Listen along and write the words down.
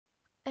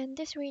In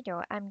this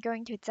video, I'm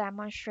going to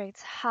demonstrate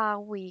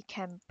how we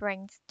can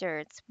bring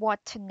the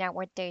water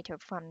network data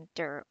from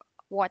the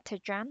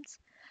WaterGEMS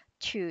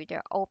to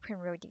the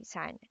OpenRoad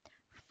design.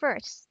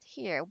 First,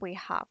 here we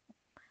have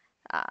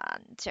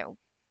the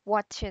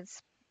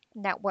water's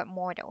network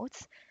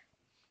models,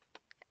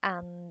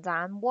 and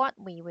then what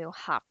we will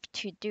have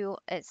to do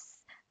is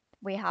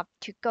we have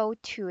to go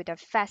to the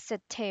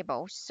facet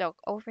table. So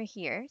over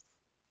here,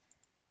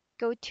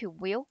 go to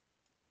View,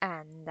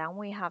 and then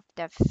we have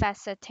the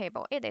facet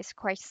table. It is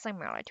quite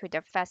similar to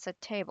the facet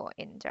table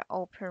in the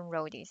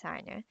OpenRoad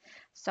Designer.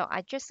 So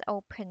I just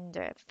open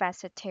the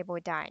facet table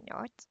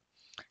dialog,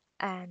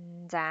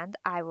 and then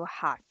I will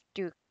have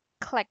to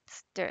click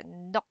the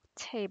node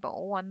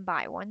table one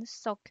by one.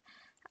 So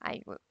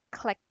I will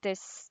click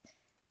this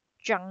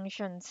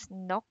junctions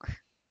node.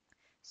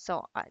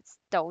 So it's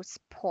those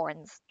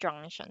points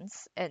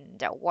junctions in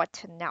the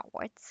water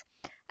networks.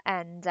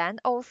 And then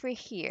over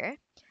here,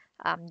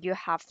 you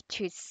have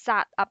to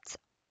set up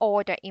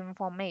all the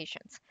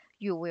informations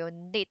you will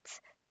need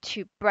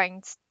to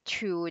bring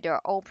to the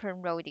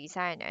OpenRoad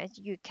Designer.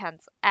 You can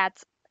add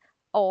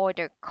all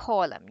the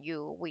column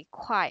you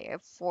require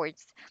for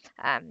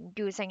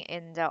using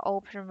in the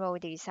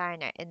OpenRoad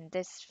Designer in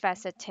this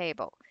facet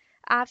table.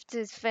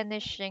 After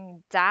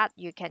finishing that,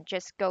 you can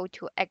just go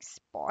to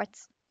export,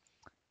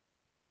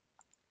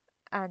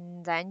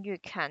 and then you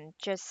can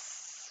just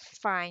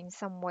find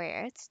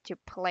somewhere to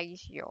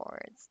place your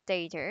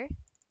data,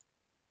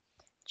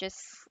 just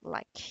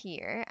like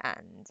here,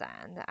 and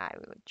then I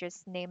will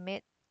just name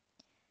it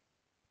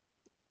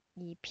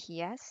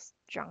EPS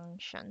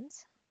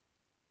junctions.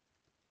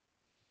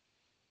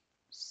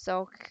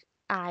 So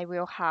I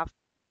will have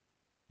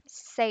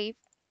saved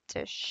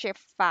the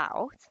shift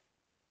file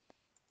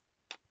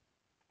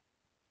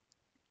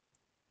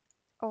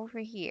over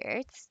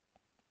here.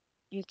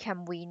 You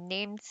can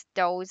rename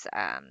those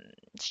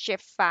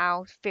shift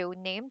file field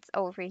names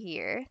over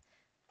here,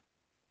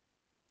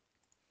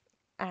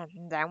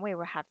 and then we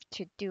will have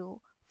to do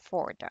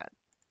for the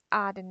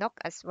other node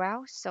as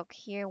well. So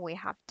here we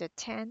have the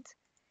 10.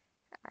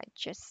 I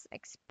just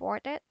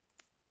export it.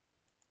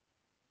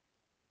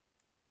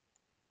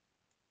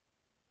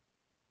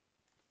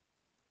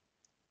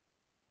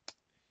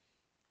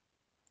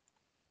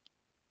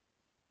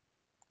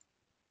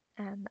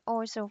 And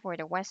also for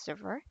the web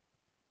server,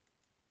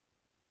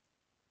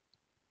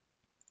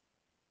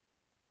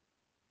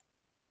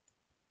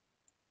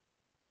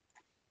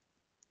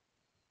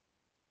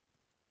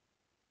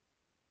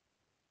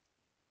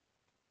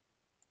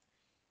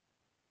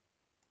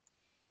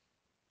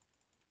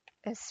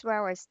 as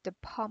well as the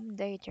pump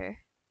data.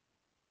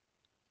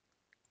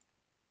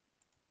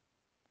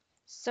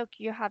 So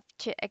you have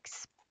to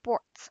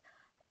export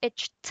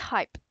each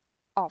type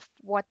of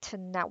water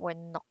network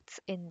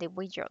nodes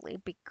individually,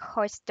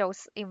 because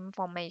those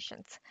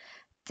informations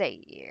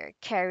they are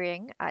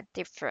carrying a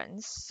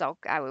difference. So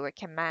I will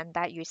recommend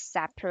that you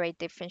separate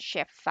different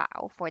shape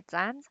file for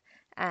them.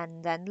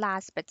 And then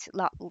last but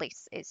not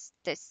least is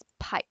this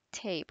pipe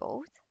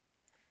table.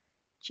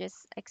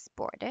 Just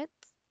export it,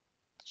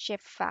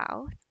 shape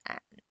file,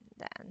 and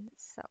then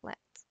select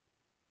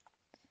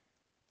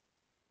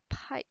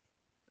pipe.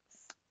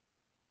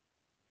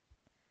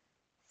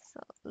 So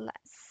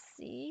let's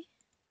see.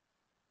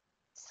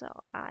 So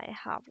I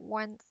have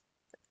one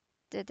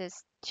that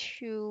is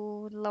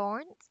too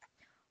long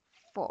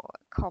for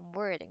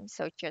converting,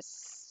 so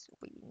just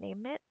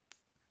rename it.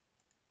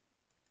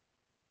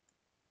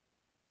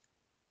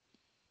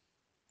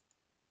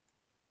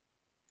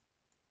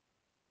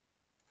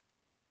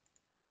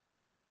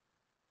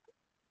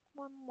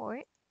 One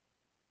more,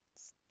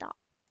 stop.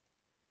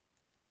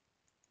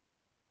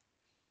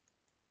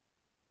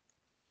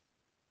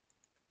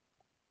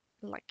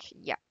 Like,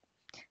 yeah.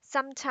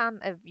 Sometimes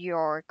if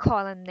your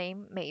column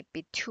name may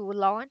be too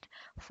long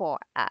for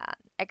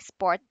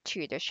export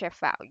to the shape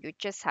file, you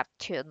just have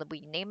to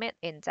rename it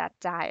in that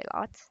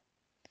dialog.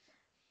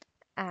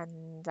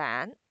 And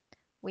then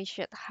we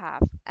should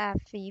have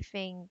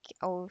everything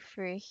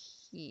over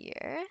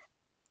here.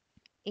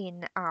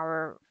 In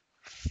our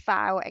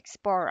file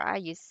explorer,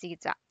 you see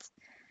that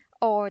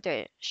all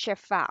the shape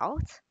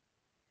files.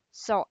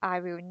 So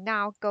I will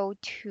now go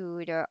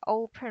to the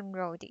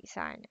OpenRoad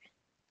Designer.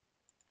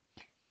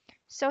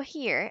 So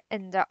here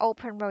in the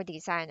OpenRoad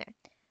Designer,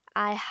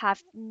 I have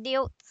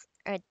new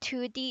a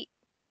 2D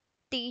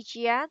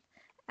DGN,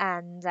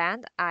 and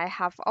then I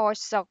have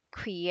also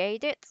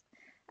created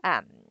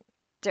um,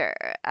 the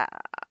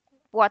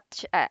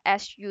what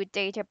SU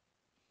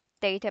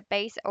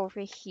database over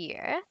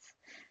here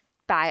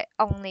by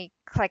only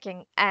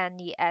clicking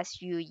any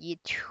SUE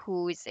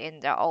tools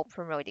in the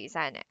OpenRoad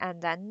Designer. And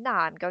then now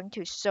I'm going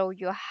to show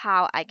you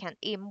how I can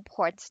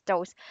import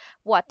those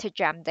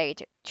WaterGem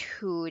data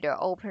to the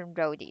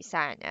OpenRoad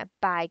Designer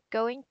by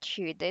going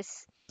to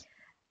this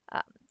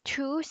um,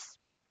 tools.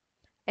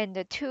 In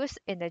the tools,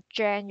 in the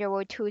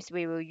general tools,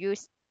 we will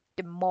use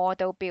the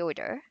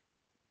ModelBuilder.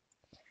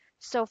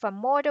 So for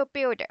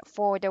ModelBuilder,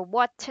 for the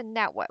water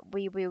network,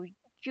 we will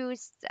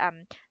use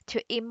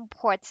to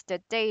import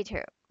the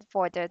data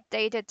for the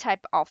data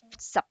type of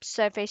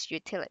subsurface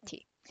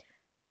utility.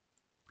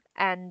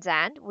 And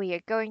then we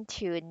are going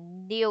to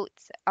need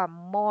a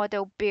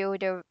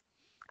ModelBuilder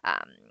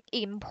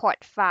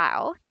import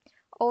file.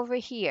 Over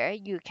here,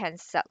 you can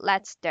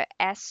select the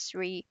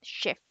S3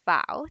 shift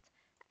file,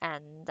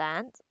 and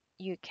then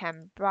you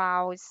can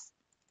browse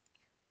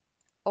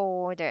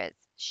all the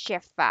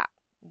shift file.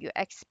 You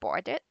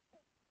export it,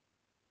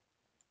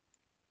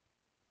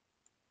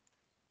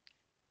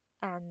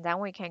 and then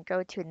we can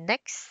go to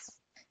next,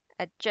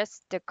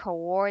 adjust the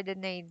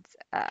coordinates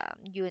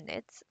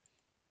units.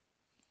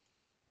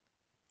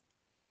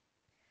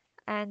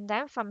 And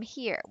then from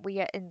here,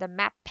 we are in the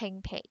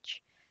mapping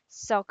page.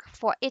 So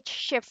for each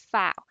shift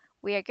file,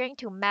 we are going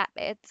to map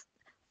it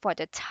for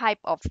the type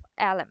of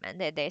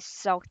element it is.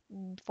 So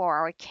for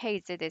our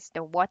case, it is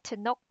the water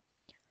node.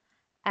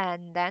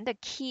 And then the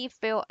key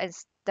field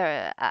is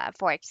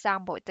for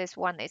example, this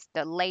one is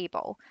the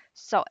label.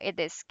 So it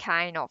is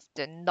kind of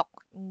the node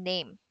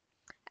name.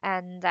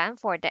 And then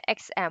for the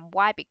X and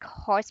Y,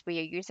 because we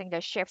are using the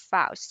shift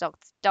file, so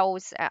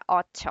those are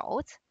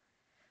autos.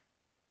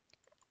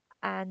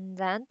 And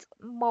then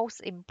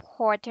most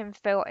important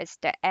field is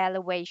the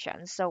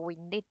elevation. So we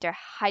need the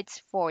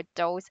heights for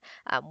those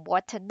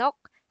water node.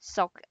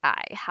 So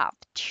I have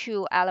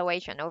two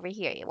elevation over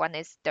here. One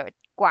is the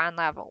ground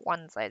level,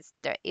 one is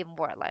the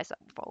inward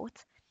level.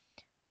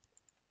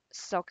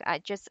 So I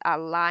just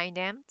align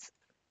them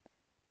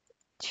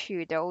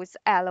to those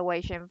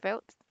elevation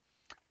fields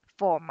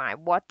for my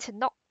water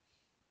node.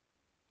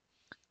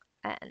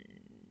 And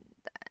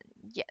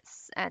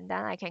yes, and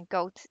then I can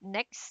go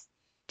next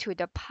to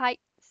the pipes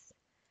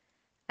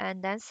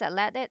and then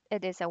select it.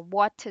 It is a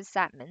water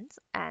segment,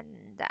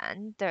 and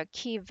then the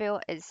key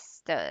field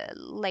is the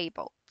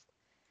label.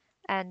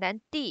 And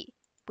then D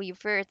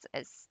reverse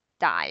is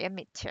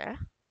diameter,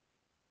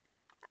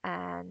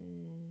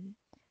 and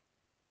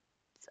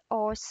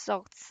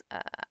also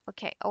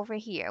okay, over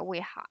here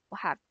we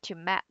have to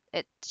map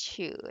it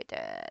to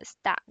the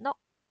stop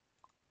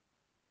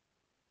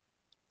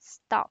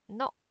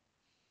node,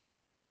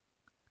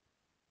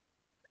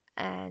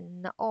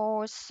 and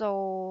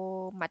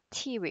also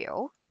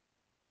material.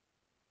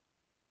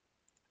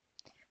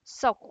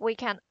 So we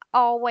can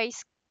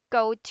always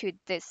go to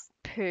this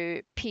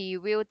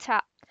preview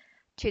tab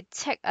to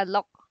take a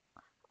look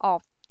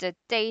of the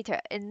data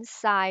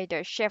inside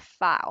the shift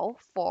file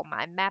for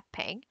my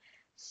mapping.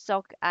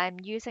 So I'm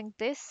using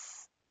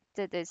this.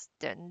 This is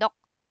the node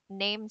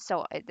name,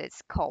 so it is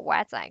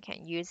correct. I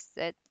can use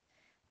it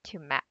to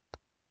map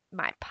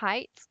my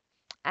pipes.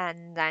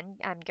 And then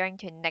I'm going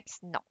to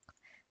next node,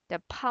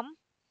 the pump.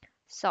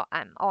 So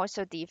I'm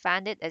also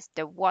defined it as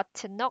the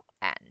water node,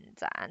 and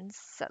then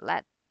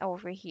select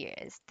over here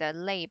is the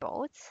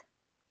labels,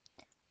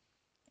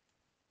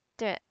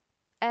 the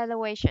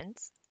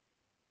elevations,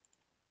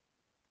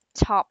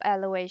 top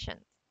elevation.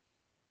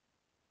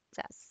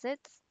 That's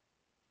it.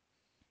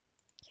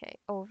 Okay,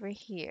 over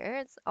here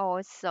it's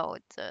also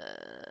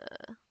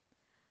the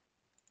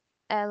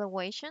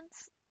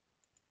elevations,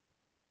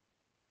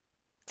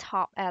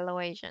 top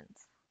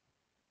elevations,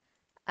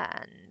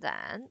 and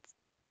then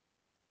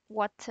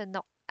water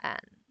node and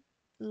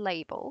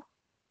label.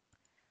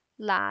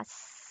 Last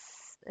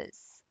is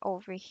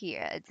over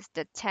here. It's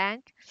the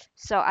tank.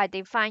 So I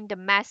define the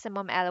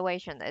maximum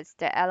elevation as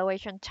the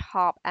elevation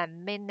top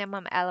and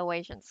minimum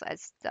elevations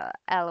as the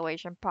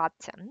elevation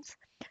bottoms.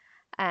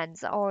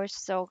 And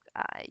also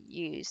I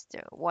use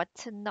the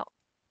water node.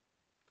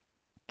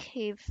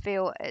 Key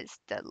field is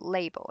the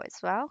label as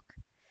well.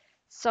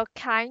 So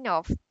kind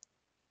of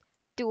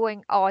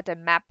doing all the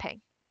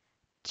mapping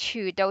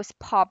to those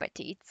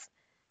properties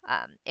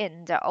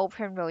in the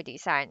OpenRoads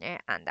designer,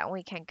 and then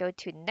we can go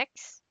to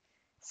next.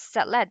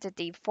 Select the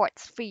default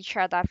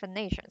feature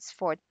definitions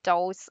for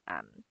those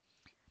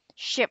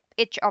ship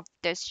each of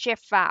the ship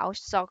files.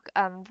 So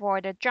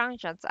for the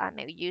junctions, I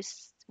may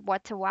use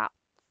water well.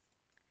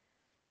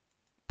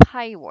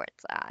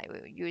 Pivots, I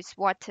will use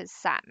water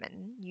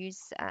salmon.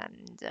 Use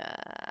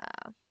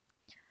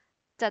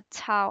the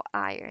tau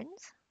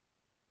irons,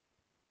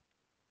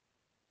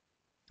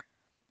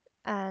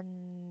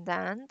 and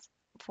then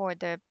for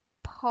the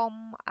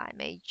pump, I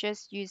may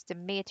just use the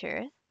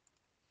meter.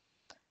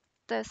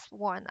 This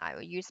one I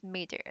will use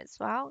meter as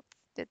well,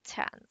 the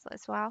tens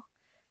as well.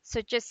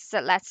 So just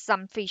select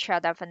some feature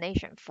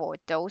definition for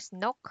those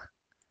nook,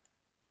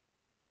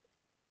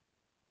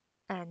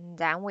 and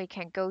then we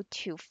can go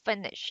to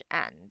finish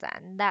and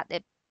then let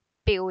it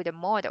build a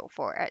model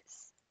for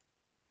us.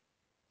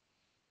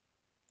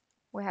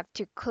 We have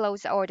to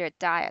close all the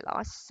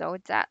dialogues so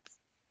that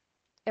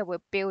it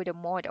will build a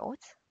model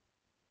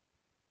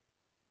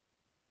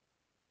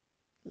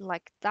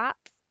like that,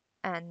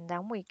 and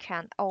then we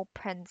can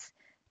open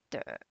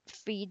the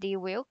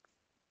 3D view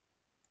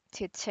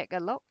to take a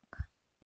look.